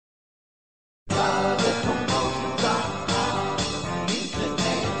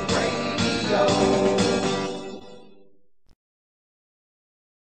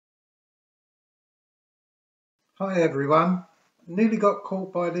Hi everyone, nearly got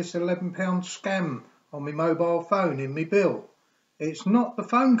caught by this £11 scam on my mobile phone in my bill. It's not the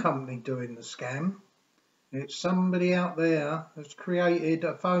phone company doing the scam, it's somebody out there that's created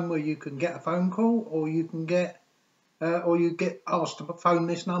a phone where you can get a phone call or you get asked to phone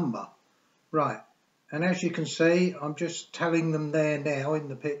this number. Right, and as you can see, I'm just telling them there now in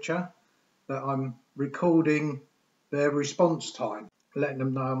the picture that I'm recording their response time, letting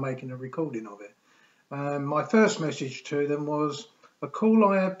them know I'm making a recording of it. My first message to them was, a call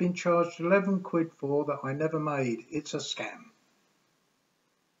I have been charged 11 quid for that I never made. It's a scam.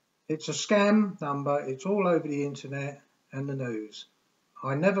 It's a scam number. It's all over the internet and the news.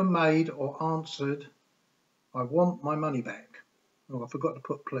 I never made or answered. I want my money back. Oh, I forgot to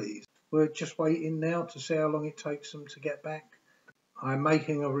put please. We're just waiting now to see how long it takes them to get back. I'm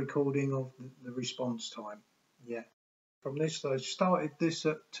making a recording of the response time. Yeah. From this, I started this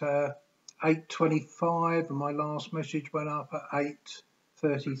at 8:25 and my last message went up at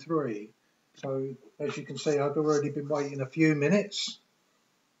 8:33. So as you can see, I've already been waiting a few minutes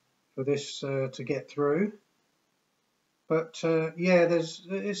for this to get through. But yeah,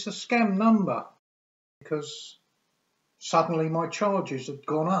 it's a scam number because suddenly my charges had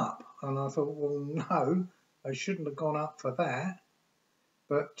gone up and I thought, well, no, they shouldn't have gone up for that.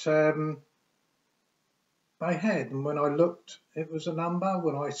 But they had, and when I looked, it was a number.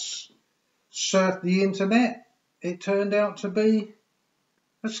 When I surfed the internet, it turned out to be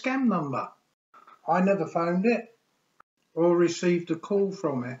a scam number. I never phoned it or received a call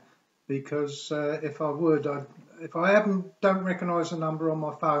from it because if I don't recognise the number on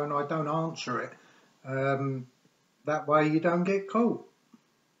my phone, I don't answer it. That way you don't get caught.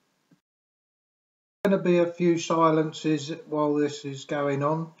 There's going to be a few silences while this is going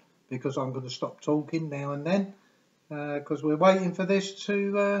on because I'm going to stop talking now and then because we're waiting for this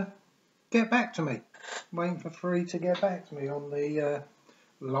to get back to me. Waiting for Free to get back to me on the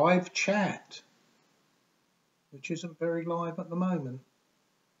live chat, which isn't very live at the moment.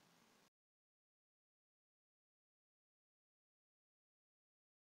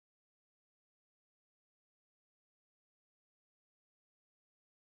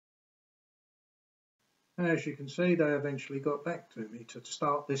 As you can see, they eventually got back to me to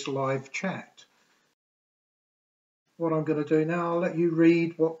start this live chat. What I'm going to do now, I'll let you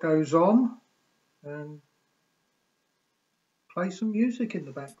read what goes on and play some music in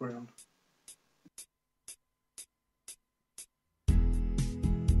the background.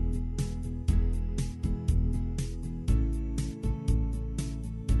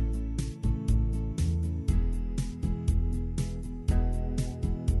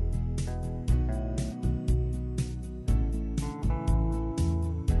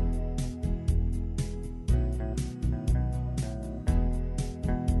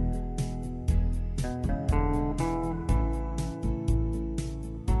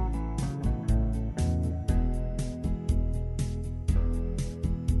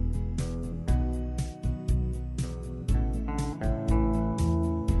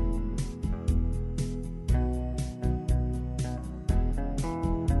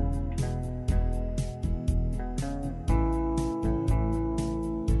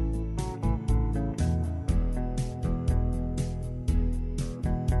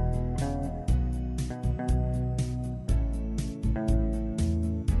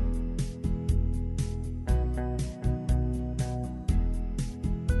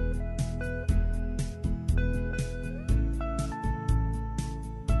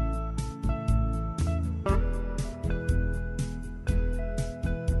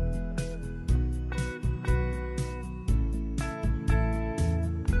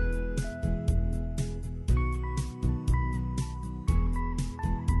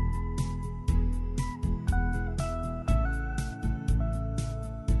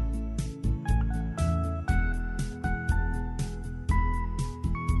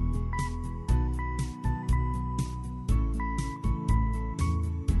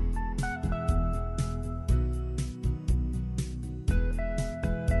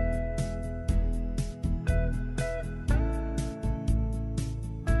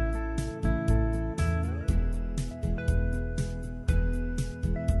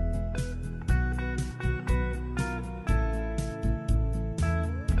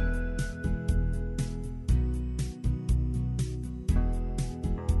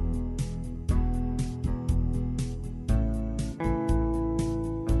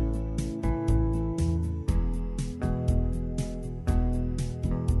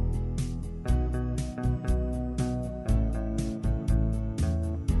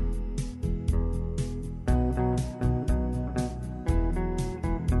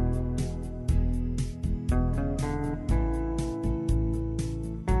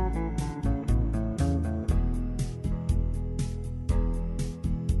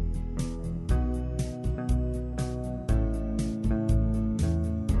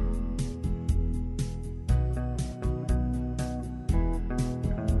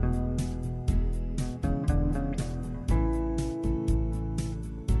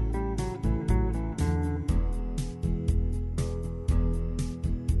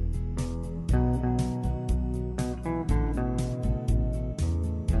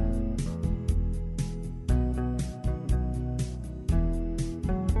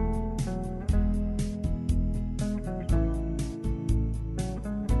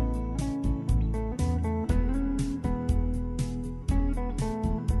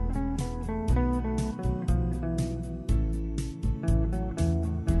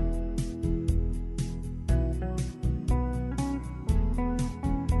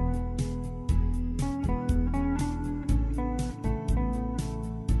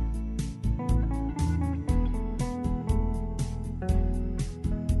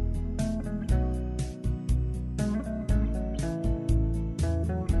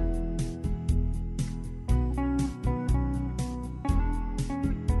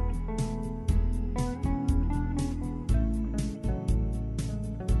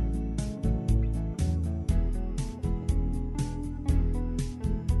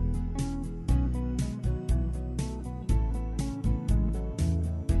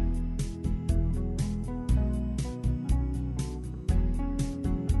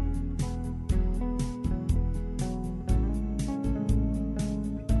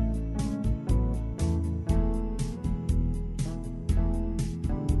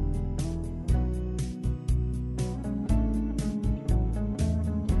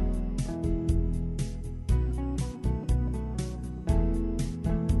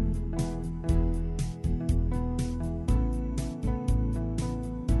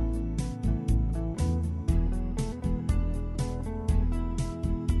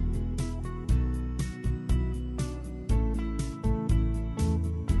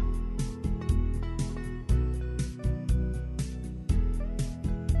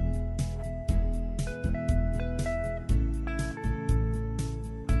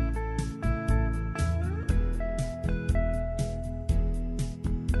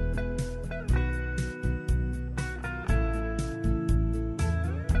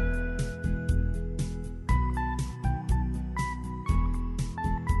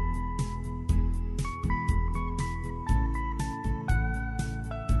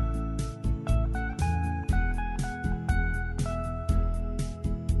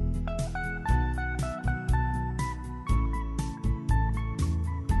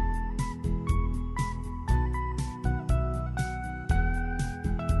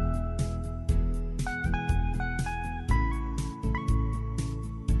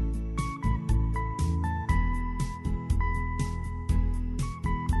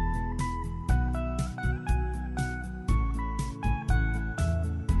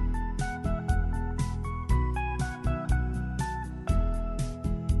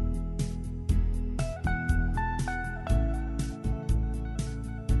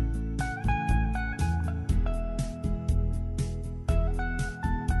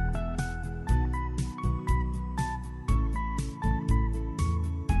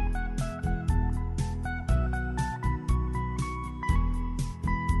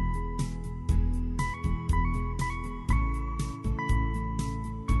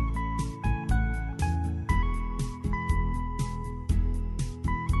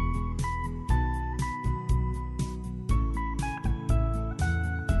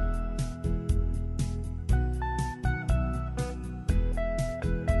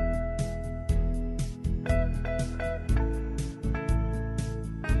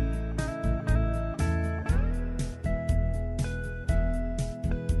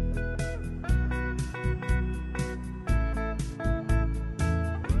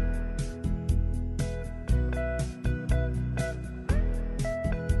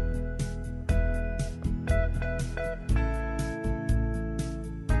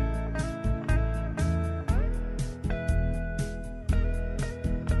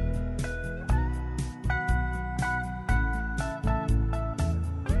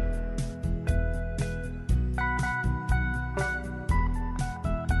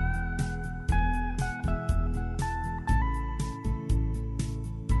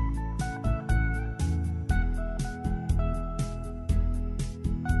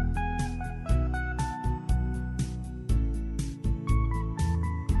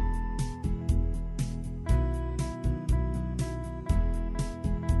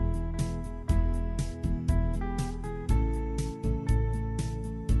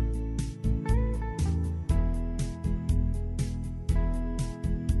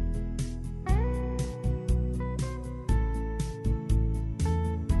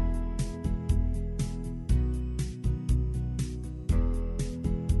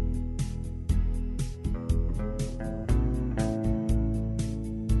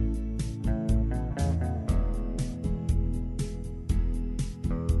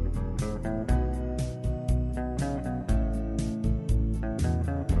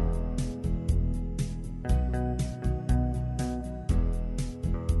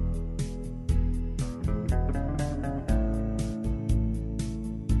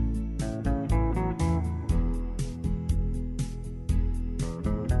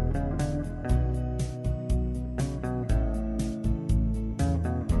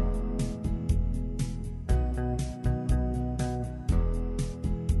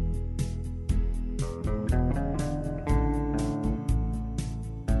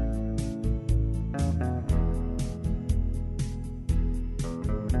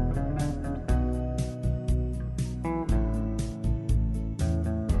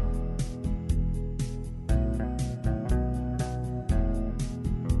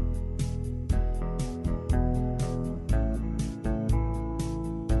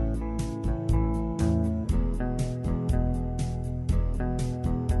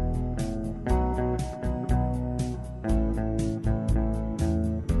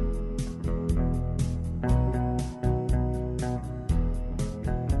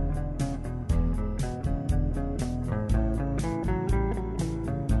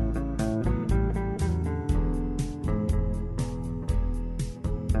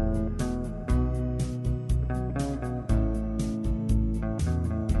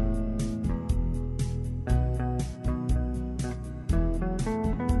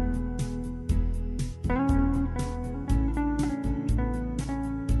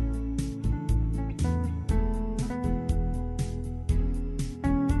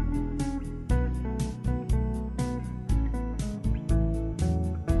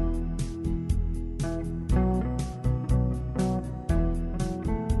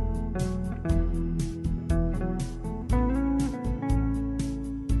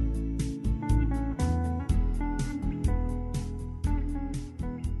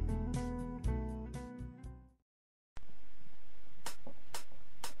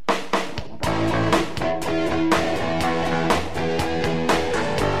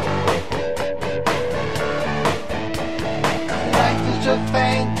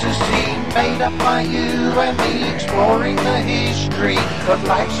 made up by you and me, exploring the history of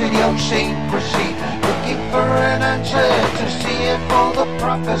life's idiosyncrasy, looking for an answer to see if all the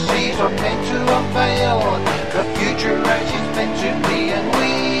prophecies are meant to unveil the future as it's meant to be, and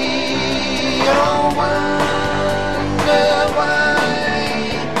we all wonder why,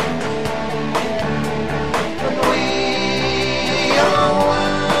 and we all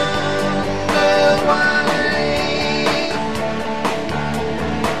wonder why.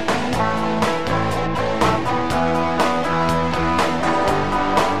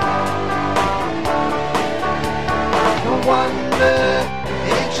 Wonder,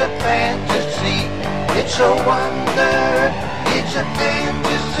 it's a fantasy, it's a wonder, it's a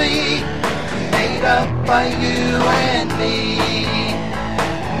fantasy, made up by you and me,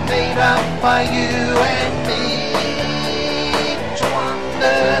 made up by you and me. It's a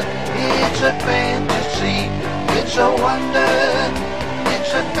wonder, it's a fantasy, it's a wonder,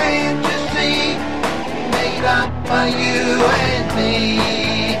 it's a fantasy, made up by you and me,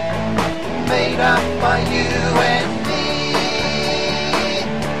 made up by you and me.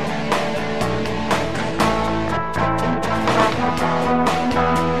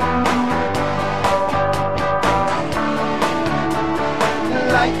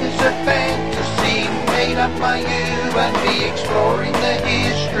 Life is a fantasy made up by you and me, exploring the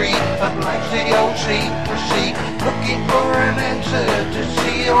history of life's idiosyncrasy, looking for an answer to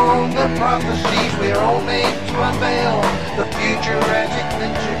see all the prophecies we're all meant to unveil, the future as it's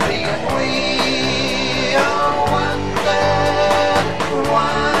meant to be, and we all wonder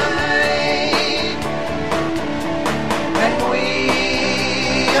why, and we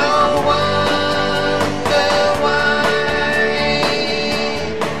all wonder why.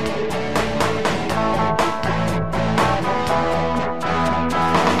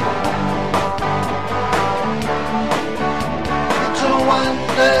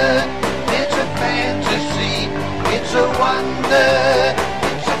 It's a fantasy, it's a wonder,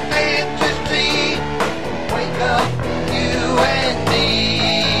 it's a fantasy, wake up you and me,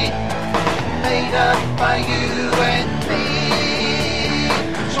 made up by you and me.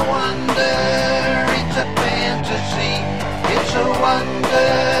 It's a wonder, it's a fantasy, it's a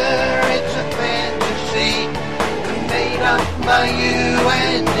wonder, it's a fantasy, made up by you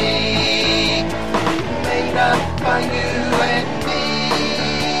and me, made up by you and me.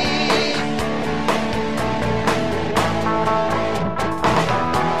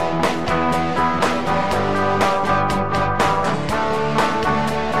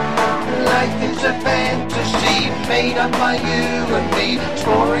 It's a fantasy made up by you and me,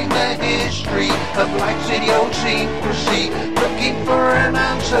 exploring the history of life's idiosyncrasy, looking for an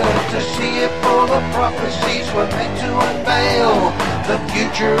answer to see if all the prophecies were meant to unveil the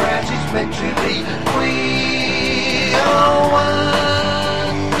future as it's meant to be. We all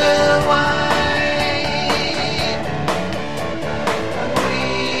wonder why.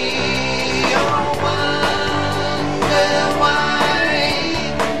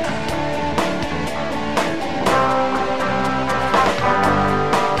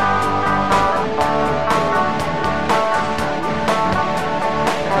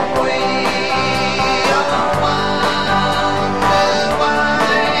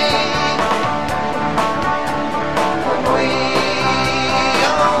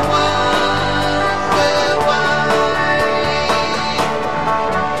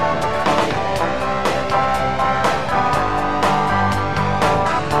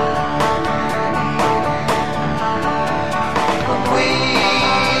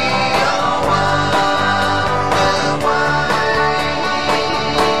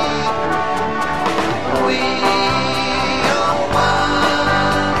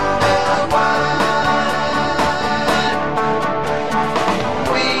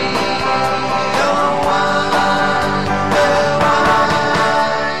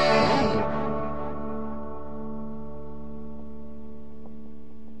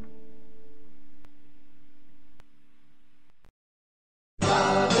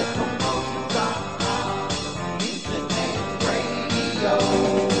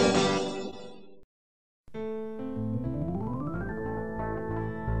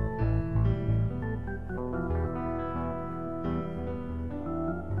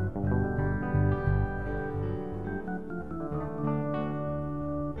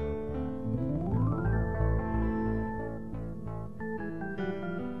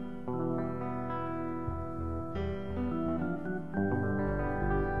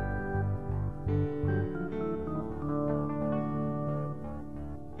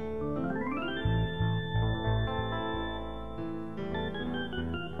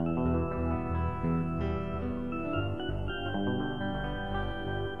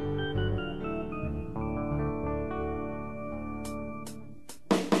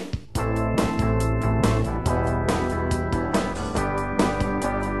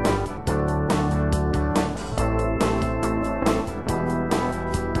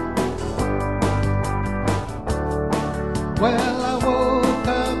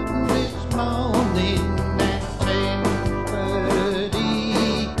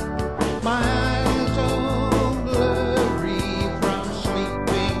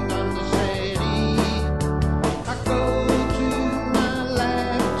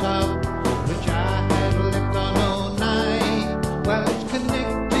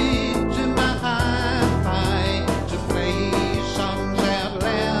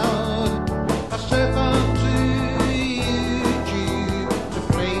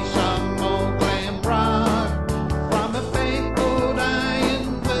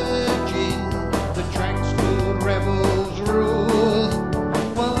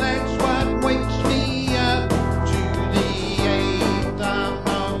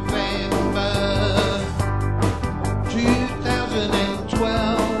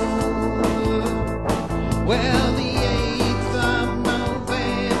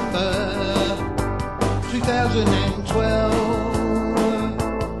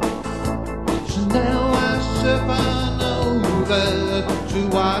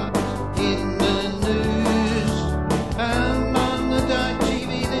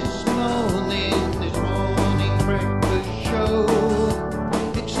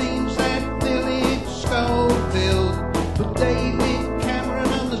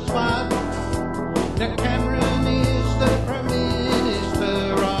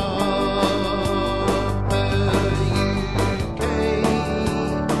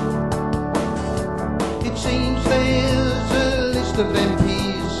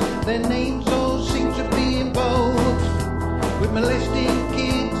 Their names all seem to be involved with molesting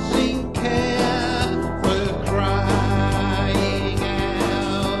kids in care for crying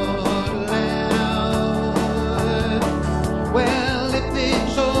out loud. Well, if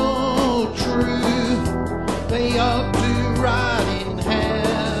it's all true, they ought to rot in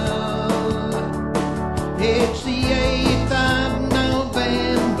hell. It's the 8th of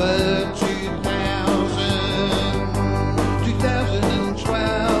November 2012.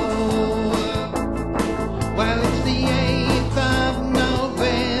 Well, it's the 8th of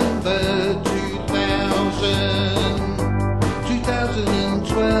November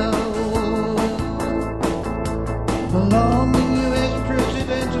 2012. Along the US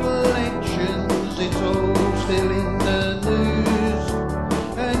presidential elections, it's all still in the news.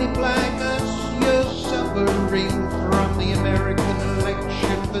 And if like us you're suffering from the American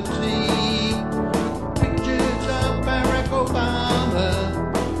election fatigue, pictures of Barack Obama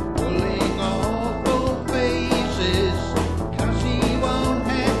pulling off both faces, 'cause he won't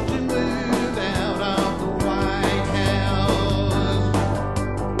have to move out of the White House.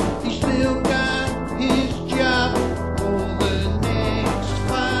 He's still got his job for the next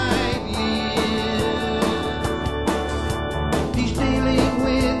 5 years. He's dealing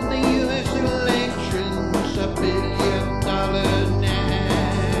with the US elections, $1 billion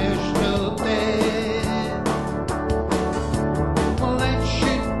national debt. Well, that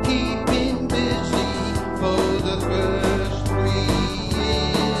should keep him busy for the first 3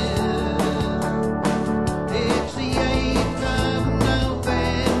 years. It's the 8th of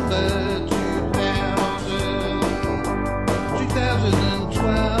November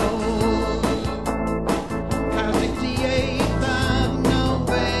 2012. 'Cause it's the 8th of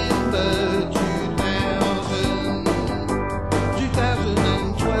November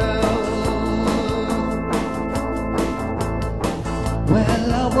 2012.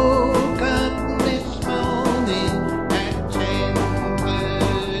 Well, I woke up this morning at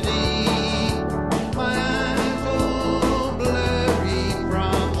 10:30. My eyes all blurry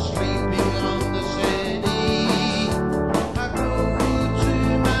from sleeping on the settee. I go to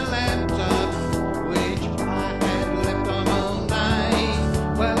my laptop, which I had left on all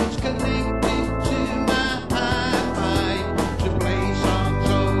night. Well, it's connected to my hi-fi to play songs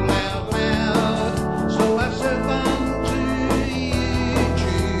all out loud. So I surf onto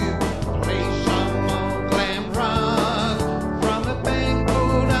YouTube, play some more glam rock from a band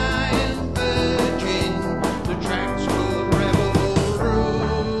called Iron Virgin. The track's called Rebels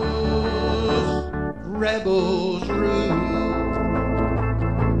Rules. Rebels Rules.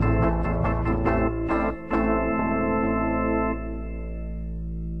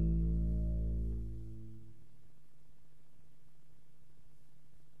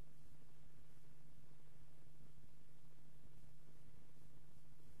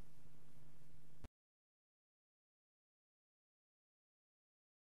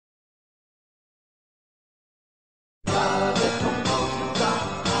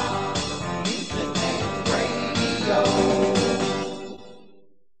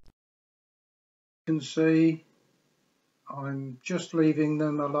 You can see I'm just leaving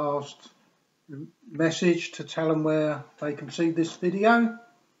them a last message to tell them where they can see this video,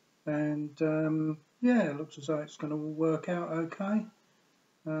 and yeah, it looks as though it's going to work out okay.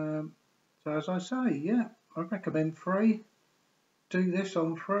 So as I say, yeah, I recommend free. Do this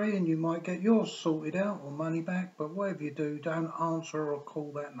on free and you might get yours sorted out or money back, but whatever you do, don't answer or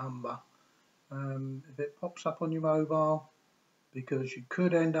call that number if it pops up on your mobile, because you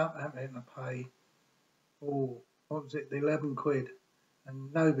could end up having to pay, what was it, the 11 quid,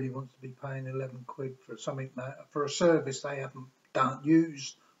 and nobody wants to be paying 11 quid for something for a service they haven't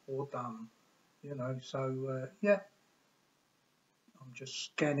used or done, you know. So yeah, I'm just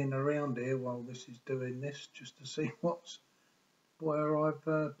scanning around here while this is doing this, just to see where I've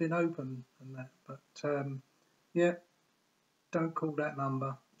been open and that. But yeah, don't call that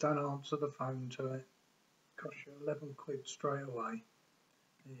number, don't answer the phone to it. Cost you 11 quid straight away.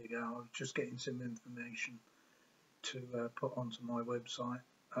 There you go. I was just getting some information to put onto my website,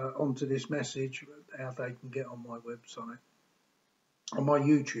 onto this message, how they can get on my website, on my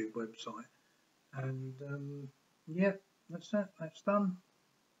YouTube website. And yeah, that's it, that's done.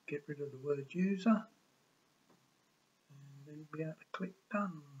 Get rid of the word user, and then you'll be able to click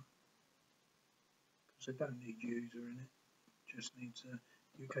done, because I don't need user in it, just needs a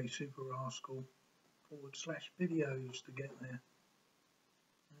UK Super Rascal /videos to get there.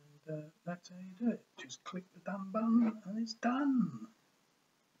 And that's how you do it. Just click the done button and it's done.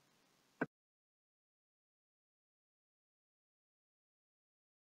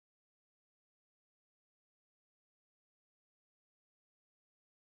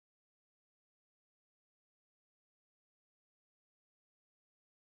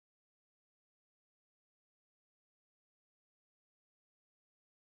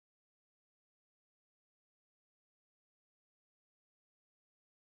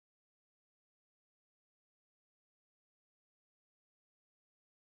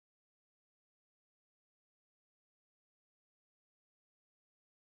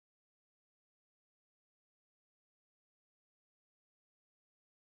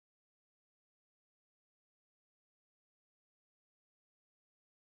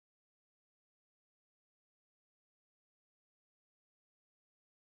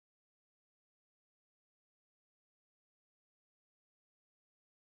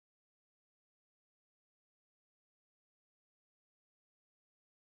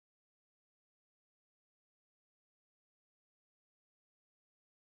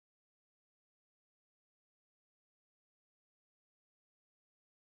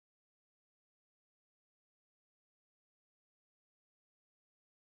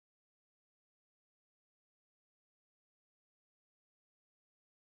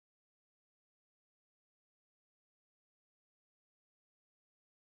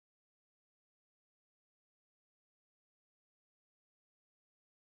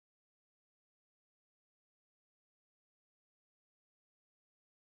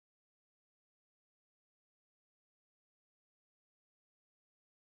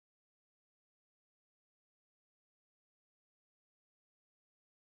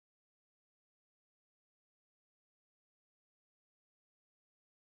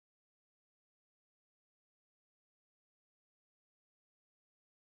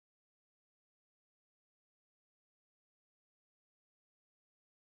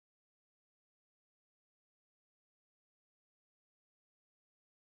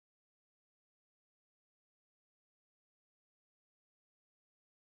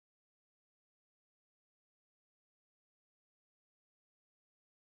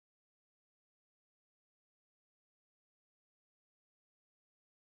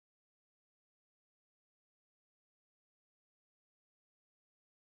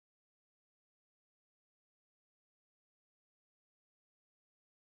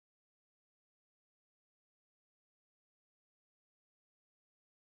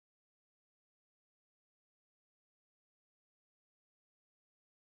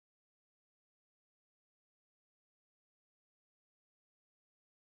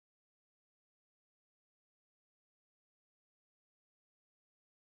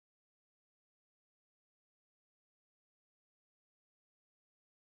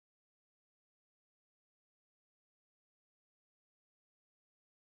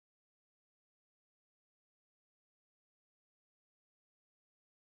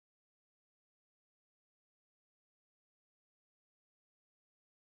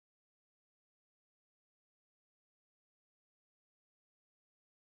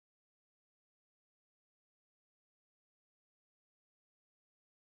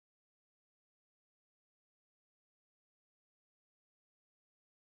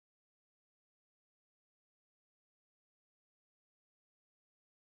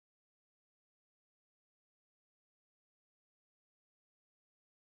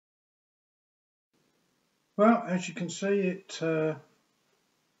 Well, as you can see, it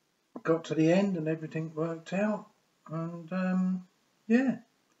got to the end and everything worked out, and yeah,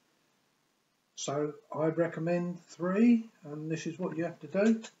 so I'd recommend 3, and this is what you have to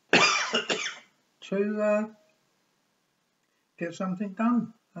do to get something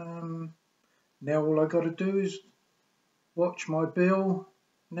done. Now all I got to do is watch my bill,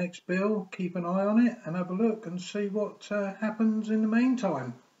 next bill, keep an eye on it and have a look and see what happens in the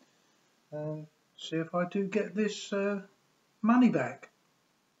meantime. See if I do get this money back.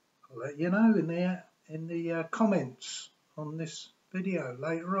 I'll let you know in the comments on this video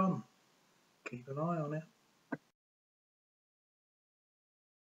later on. Keep an eye on it.